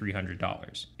 or under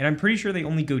 $300. And I'm pretty sure they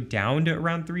only go down to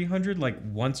around $300 like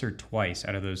once or twice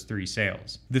out of those 3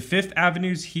 sales. The Fifth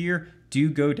Avenues here do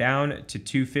go down to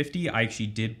 $250. I actually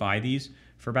did buy these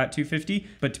for about $250.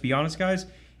 But to be honest, guys,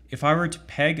 if I were to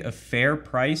peg a fair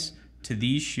price to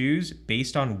these shoes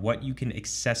based on what you can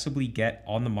accessibly get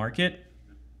on the market,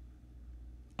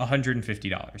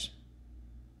 $150.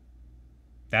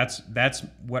 That's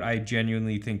what I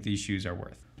genuinely think these shoes are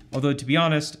worth. Although, to be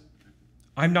honest,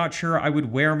 I'm not sure I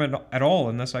would wear them at all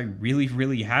unless I really,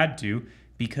 really had to,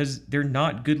 because they're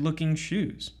not good looking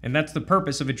shoes. And that's the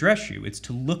purpose of a dress shoe. It's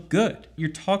to look good. You're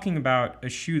talking about a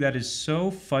shoe that is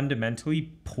so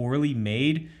fundamentally poorly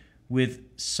made with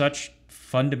such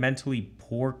fundamentally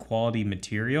poor quality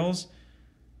materials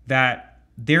that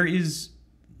there is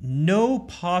no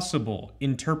possible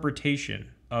interpretation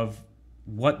of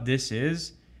what this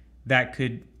is that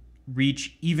could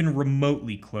reach even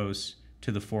remotely close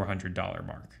to the $400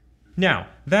 mark. Now,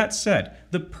 that said,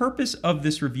 the purpose of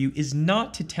this review is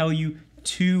not to tell you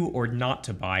to or not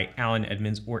to buy Allen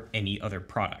Edmonds or any other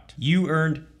product. You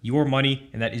earned your money,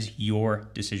 and that is your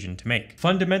decision to make.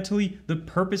 Fundamentally, the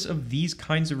purpose of these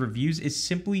kinds of reviews is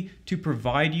simply to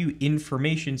provide you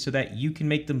information so that you can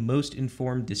make the most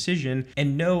informed decision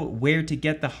and know where to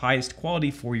get the highest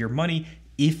quality for your money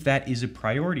if that is a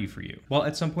priority for you. While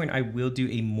at some point I will do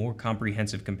a more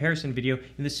comprehensive comparison video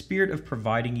in the spirit of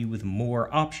providing you with more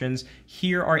options,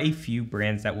 here are a few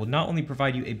brands that will not only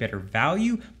provide you a better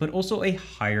value, but also a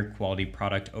higher quality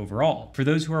product overall. For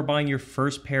those who are buying your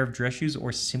first pair of dress shoes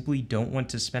or simply don't want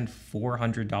to spend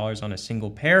 $400 on a single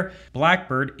pair,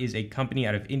 Blackbird is a company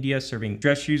out of India serving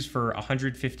dress shoes for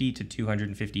 $150 to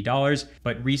 $250,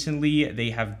 but recently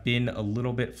they have been a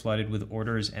little bit flooded with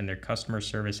orders and their customer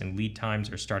service and lead times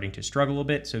are starting to struggle a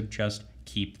bit, so just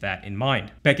keep that in mind.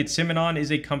 Beckett Simonon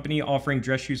is a company offering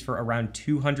dress shoes for around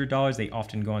 $200. They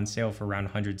often go on sale for around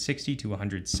 $160 to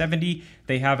 $170.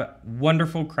 They have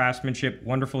wonderful craftsmanship,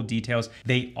 wonderful details.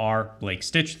 They are Blake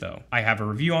Stitch though. I have a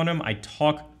review on them. I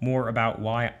talk more about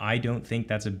why I don't think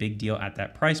that's a big deal at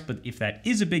that price, but if that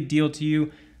is a big deal to you,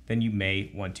 then you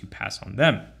may want to pass on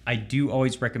them. I do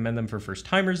always recommend them for first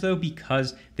timers though,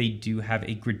 because they do have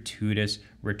a gratuitous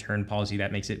return policy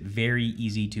that makes it very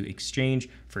easy to exchange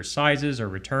for sizes or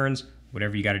returns,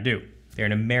 whatever you got to do. They're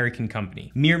an American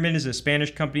company. Meerman is a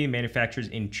Spanish company, manufactures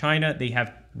in China. They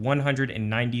have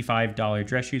 $195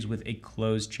 dress shoes with a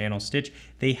closed channel stitch.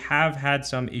 They have had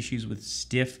some issues with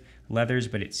stiff leathers,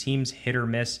 but it seems hit or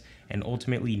miss and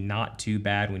ultimately not too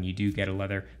bad when you do get a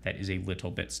leather that is a little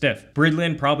bit stiff.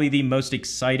 Bridlin, probably the most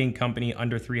exciting company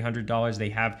under $300. They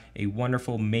have a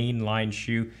wonderful mainline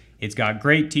shoe. It's got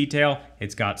great detail,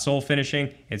 it's got sole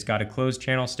finishing, it's got a closed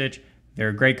channel stitch. They're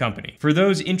a great company. For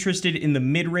those interested in the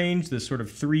mid-range, the sort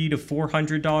of $300 to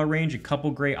 $400 range, a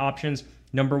couple great options.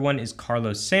 Number one is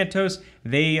Carlos Santos.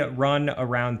 They run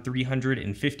around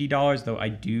 $350, though I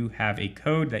do have a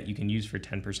code that you can use for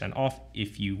 10% off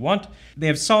if you want. They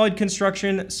have solid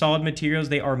construction, solid materials.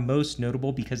 They are most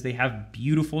notable because they have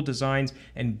beautiful designs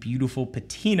and beautiful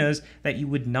patinas that you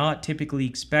would not typically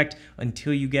expect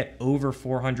until you get over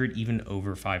 $400, even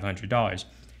over $500.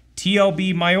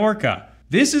 TLB Mallorca.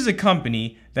 This is a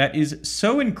company that is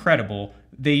so incredible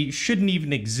they shouldn't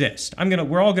even exist.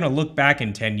 We're all gonna look back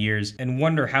in 10 years and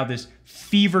wonder how this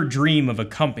fever dream of a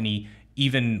company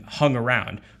even hung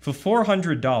around. For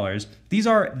 $400, these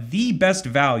are the best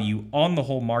value on the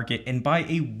whole market and by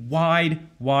a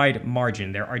wide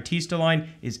margin. Their Artista line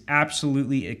is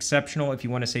absolutely exceptional. If you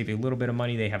want to save a little bit of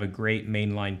money, they have a great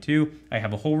main line too. I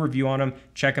have a whole review on them.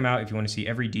 Check them out if you want to see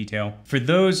every detail. For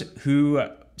those who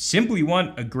simply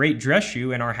want a great dress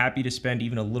shoe and are happy to spend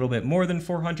even a little bit more than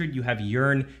 $400, you have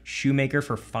Yearn Shoemaker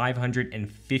for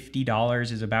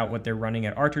 $550 is about what they're running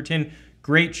at Arterton.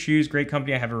 Great shoes, great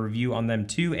company. I have a review on them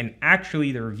too. And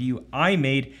actually the review I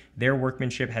made, their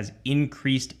workmanship has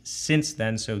increased since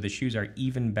then. So the shoes are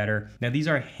even better. Now these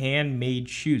are handmade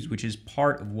shoes, which is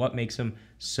part of what makes them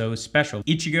so special.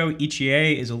 Ichigo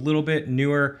Ichie is a little bit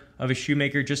newer of a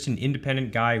shoemaker, just an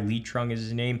independent guy. Lee Trung is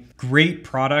his name. Great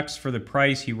products for the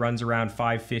price. He runs around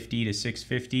 $550 to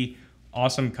 $650.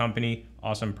 Awesome company,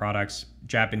 awesome products,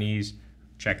 Japanese.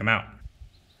 Check them out.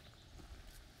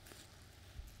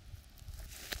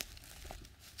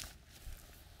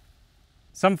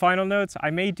 Some final notes. I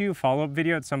may do a follow-up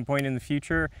video at some point in the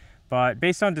future, but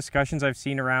based on discussions I've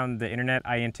seen around the internet,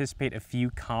 I anticipate a few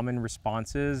common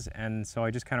responses, and so I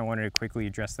just kind of wanted to quickly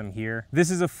address them here. This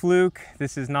is a fluke.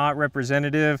 This is not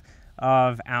representative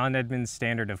of Allen Edmonds'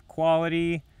 standard of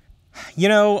quality. You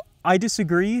know, I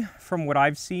disagree. From what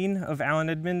I've seen of Allen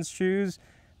Edmonds shoes,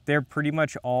 they're pretty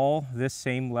much all this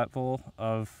same level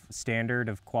of standard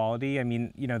of quality. I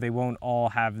mean, you know, they won't all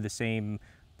have the same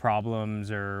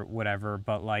problems or whatever,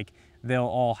 but like they'll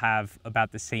all have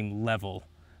about the same level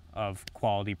of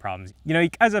quality problems. You know, you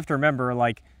guys have to remember,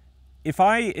 like,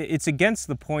 it's against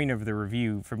the point of the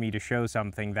review for me to show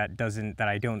something that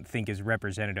I don't think is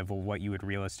representative of what you would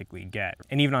realistically get.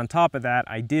 And even on top of that,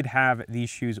 I did have these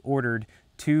shoes ordered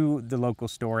to the local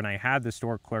store and I had the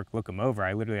store clerk look them over.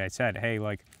 I said, hey,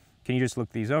 like, can you just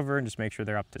look these over and just make sure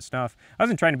they're up to snuff? I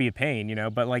wasn't trying to be a pain, you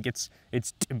know, but like it's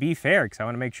to be fair, because I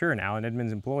want to make sure an Allen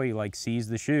Edmonds employee like sees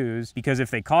the shoes, because if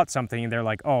they caught something and they're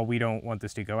like, oh, we don't want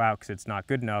this to go out because it's not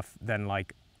good enough, then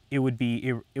like it would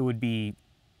be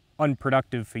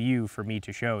unproductive for me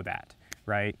to show that,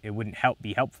 right? It wouldn't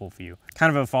be helpful for you.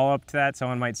 Kind of a follow-up to that,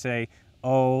 someone might say,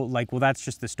 oh, like, well, that's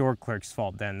just the store clerk's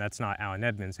fault then, that's not Allen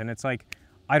Edmonds. And it's like,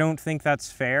 I don't think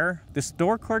that's fair. The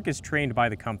store clerk is trained by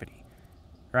the company.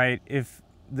 Right? If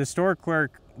the store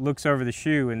clerk looks over the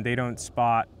shoe and they don't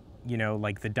spot, you know,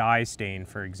 like the dye stain,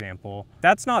 for example,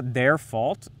 that's not their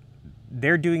fault.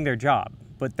 They're doing their job,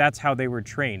 but that's how they were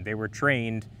trained. They were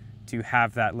trained to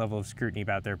have that level of scrutiny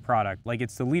about their product. Like,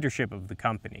 it's the leadership of the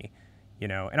company, you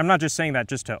know? And I'm not just saying that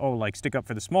just to, oh, like, stick up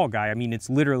for the small guy. I mean, it's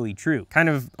literally true. Kind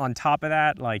of on top of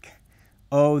that, like,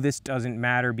 oh, this doesn't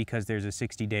matter because there's a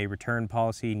 60-day return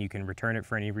policy and you can return it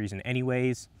for any reason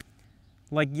anyways.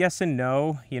 Like, yes and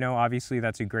no, you know, obviously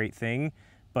that's a great thing,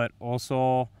 but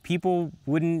also people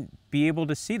wouldn't be able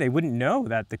to see. They wouldn't know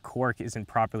that the cork isn't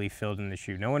properly filled in the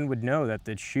shoe. No one would know that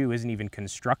the shoe isn't even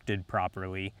constructed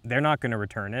properly. They're not going to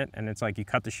return it, and it's like you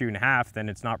cut the shoe in half, then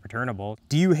it's not returnable.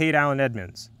 Do you hate Allen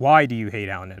Edmonds? Why do you hate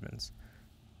Allen Edmonds?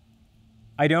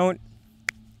 I don't.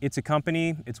 It's a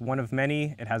company. It's one of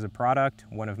many. It has a product,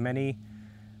 one of many.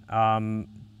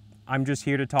 I'm just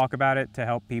here to talk about it to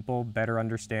help people better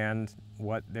understand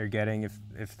what they're getting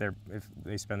if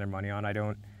they spend their money on. I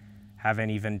don't have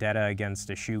any vendetta against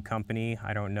a shoe company.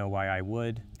 I don't know why I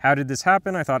would. How did this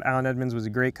happen? I thought Allen Edmonds was a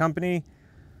great company.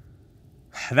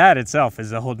 That itself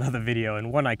is a whole nother video,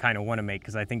 and one I kind of want to make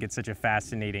because I think it's such a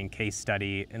fascinating case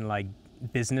study in like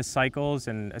business cycles,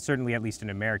 and certainly at least in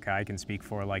America, I can speak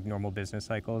for like normal business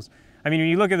cycles. I mean, when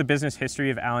you look at the business history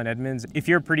of Allen Edmonds, if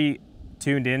you're pretty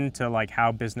tuned in to like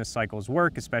how business cycles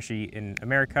work, especially in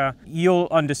America, you'll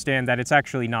understand that it's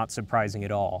actually not surprising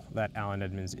at all that Allen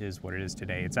Edmonds is what it is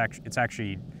today.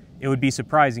 It would be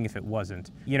surprising if it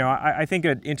wasn't. You know, I think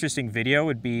an interesting video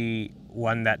would be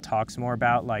one that talks more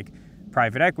about like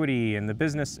private equity and the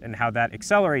business and how that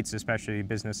accelerates, especially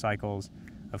business cycles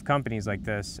of companies like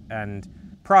this, and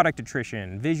product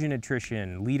attrition, vision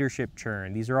attrition, leadership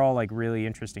churn. These are all like really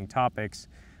interesting topics,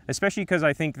 especially because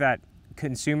I think that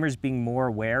consumers being more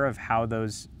aware of how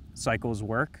those cycles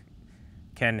work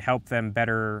can help them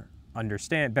better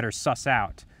understand, better suss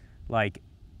out, like,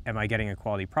 am I getting a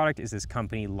quality product? Is this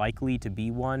company likely to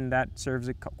be one that serves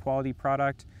a quality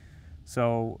product?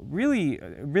 So really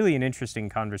an interesting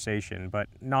conversation, but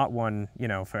not one, you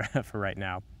know, for right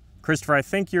now. Christopher, I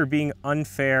think you're being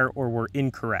unfair or were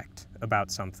incorrect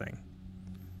about something.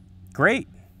 Great.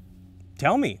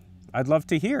 Tell me. I'd love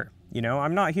to hear. You know,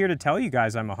 I'm not here to tell you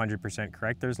guys I'm 100%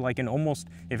 correct. There's like an almost,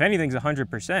 if anything's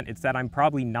 100%, it's that I'm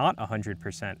probably not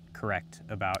 100% correct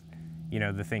about, you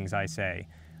know, the things I say.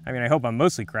 I mean, I hope I'm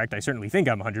mostly correct. I certainly think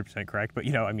I'm 100% correct, but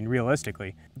I mean,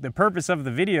 realistically, the purpose of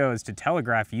the video is to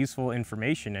telegraph useful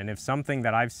information. And if something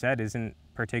that I've said isn't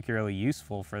particularly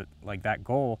useful for like that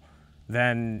goal,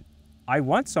 then I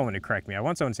want someone to correct me. I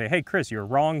want someone to say, hey, Chris, you're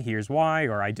wrong. Here's why.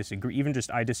 Or I disagree, even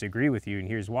just I disagree with you and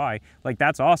here's why. Like,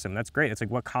 that's awesome. That's great. It's like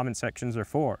what comment sections are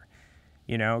for.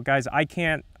 Guys,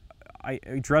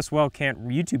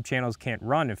 YouTube channels can't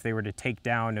run if they were to take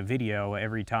down a video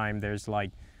every time there's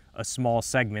like a small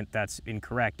segment that's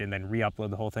incorrect and then re-upload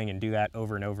the whole thing and do that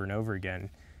over and over and over again.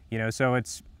 So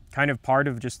it's kind of part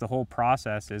of just the whole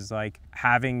process is like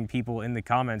having people in the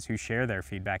comments who share their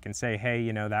feedback and say,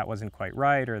 hey, that wasn't quite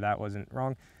right or that wasn't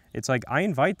wrong. It's like, I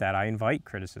invite that. I invite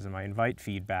criticism. I invite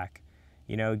feedback.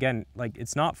 Again, like,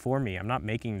 it's not for me. I'm not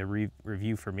making the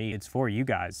review for me. It's for you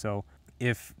guys. So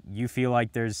if you feel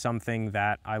like there's something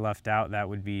that I left out that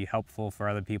would be helpful for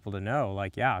other people to know,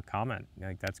 like, yeah, comment.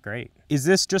 Like, that's great. Is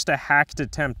this just a hacked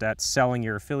attempt at selling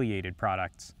your affiliated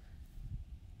products?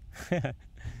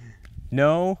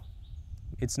 No,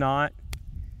 it's not.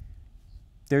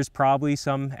 There's probably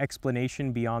some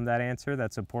explanation beyond that answer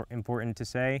that's important to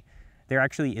say. There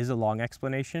actually is a long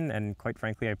explanation, and quite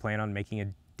frankly, I plan on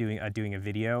doing a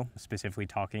video specifically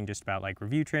talking just about like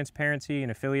review transparency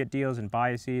and affiliate deals and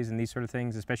biases and these sort of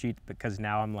things, especially because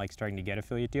now I'm like starting to get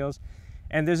affiliate deals.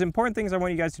 And there's important things I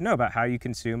want you guys to know about how you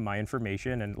consume my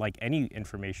information and like any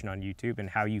information on YouTube and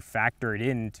how you factor it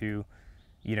into,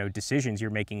 decisions you're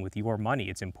making with your money.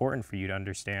 It's important for you to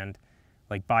understand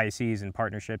like biases and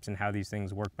partnerships and how these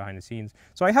things work behind the scenes.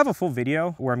 So I have a full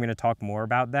video where I'm going to talk more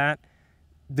about that.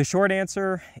 The short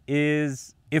answer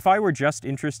is, if I were just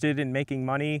interested in making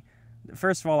money,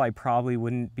 first of all, I probably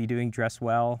wouldn't be doing Dress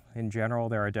Well in general.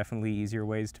 There are definitely easier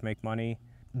ways to make money.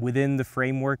 Within the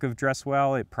framework of Dress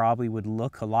Well, it probably would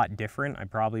look a lot different. I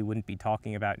probably wouldn't be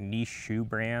talking about niche shoe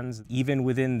brands. Even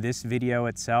within this video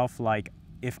itself, like,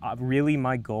 if really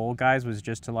my goal, guys, was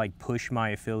just to like push my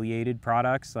affiliated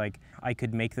products, like I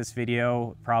could make this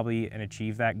video probably and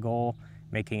achieve that goal,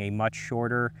 making a much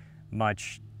shorter,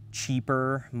 much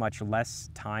cheaper, much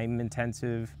less time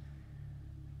intensive.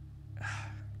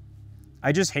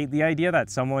 I just hate the idea that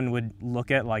someone would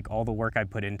look at like all the work I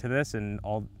put into this and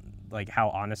all like how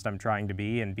honest I'm trying to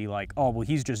be and be like, oh, well,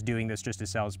 he's just doing this just to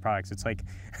sell his products. It's like,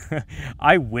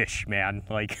 I wish, man,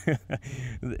 like,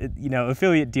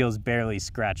 affiliate deals barely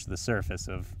scratch the surface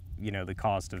of, the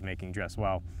cost of making Dress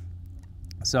Well.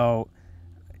 So,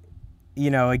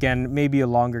 again, maybe a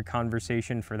longer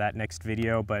conversation for that next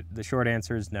video, but the short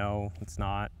answer is no, it's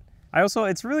not.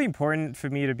 It's really important for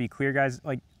me to be clear, guys,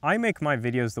 like, I make my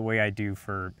videos the way I do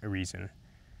for a reason,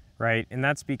 right? And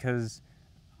that's because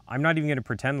I'm not even going to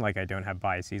pretend like I don't have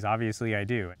biases. Obviously I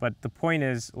do. But the point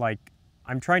is, like,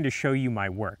 I'm trying to show you my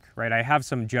work, right? I have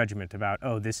some judgment about,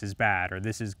 oh, this is bad or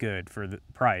this is good for the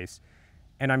price.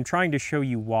 And I'm trying to show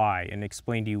you why and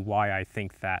explain to you why I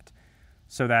think that.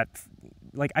 So that,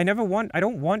 like, I don't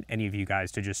want any of you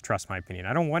guys to just trust my opinion.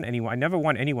 I never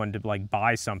want anyone to like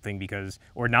buy something because,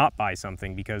 or not buy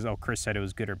something because, oh, Chris said it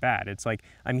was good or bad. It's like,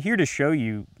 I'm here to show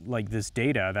you like this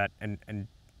data that, and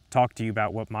talk to you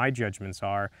about what my judgments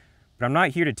are, but I'm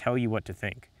not here to tell you what to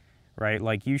think, right?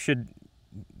 Like, you should,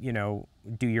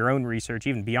 do your own research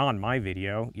even beyond my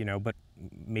video, but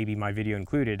maybe my video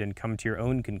included, and come to your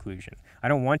own conclusion. I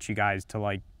don't want you guys to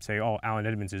like say, oh, Alan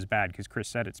Edmonds is bad because Chris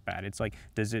said it's bad. It's like,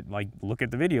 does it like, look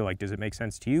at the video, like, does it make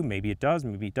sense to you? Maybe it does,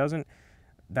 maybe it doesn't.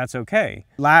 That's okay.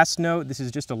 Last note, this is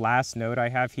just a last note I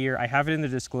have here. I have it in the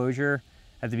disclosure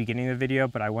at the beginning of the video,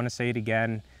 but I want to say it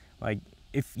again. Like,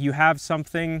 if you have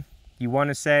something you want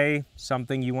to say,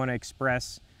 something you want to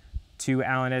express to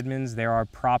Alan Edmonds, there are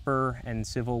proper and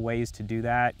civil ways to do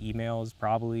that. Email is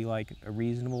probably like a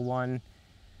reasonable one.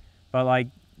 But like,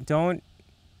 don't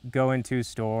go into a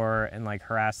store and like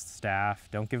harass the staff.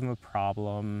 Don't give them a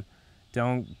problem.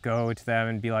 Don't go to them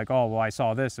and be like, oh, well, I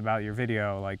saw this about your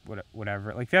video, like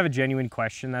whatever. Like, if you have a genuine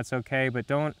question, that's okay, but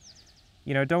don't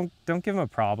give them a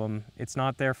problem. It's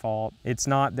not their fault. It's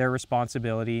not their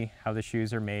responsibility how the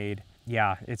shoes are made.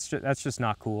 Yeah, that's just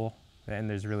not cool, and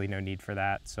there's really no need for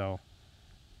that. So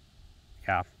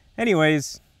yeah.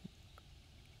 Anyways,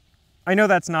 I know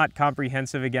that's not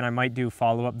comprehensive. Again, I might do a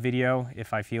follow-up video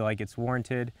if I feel like it's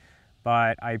warranted,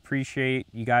 but I appreciate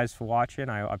you guys for watching.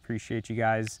 I appreciate you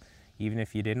guys even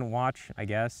if you didn't watch, I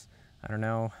guess. I don't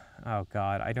know. Oh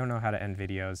God, I don't know how to end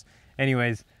videos.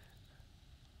 Anyways,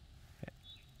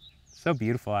 so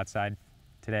beautiful outside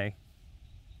today.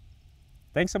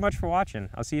 Thanks so much for watching.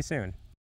 I'll see you soon.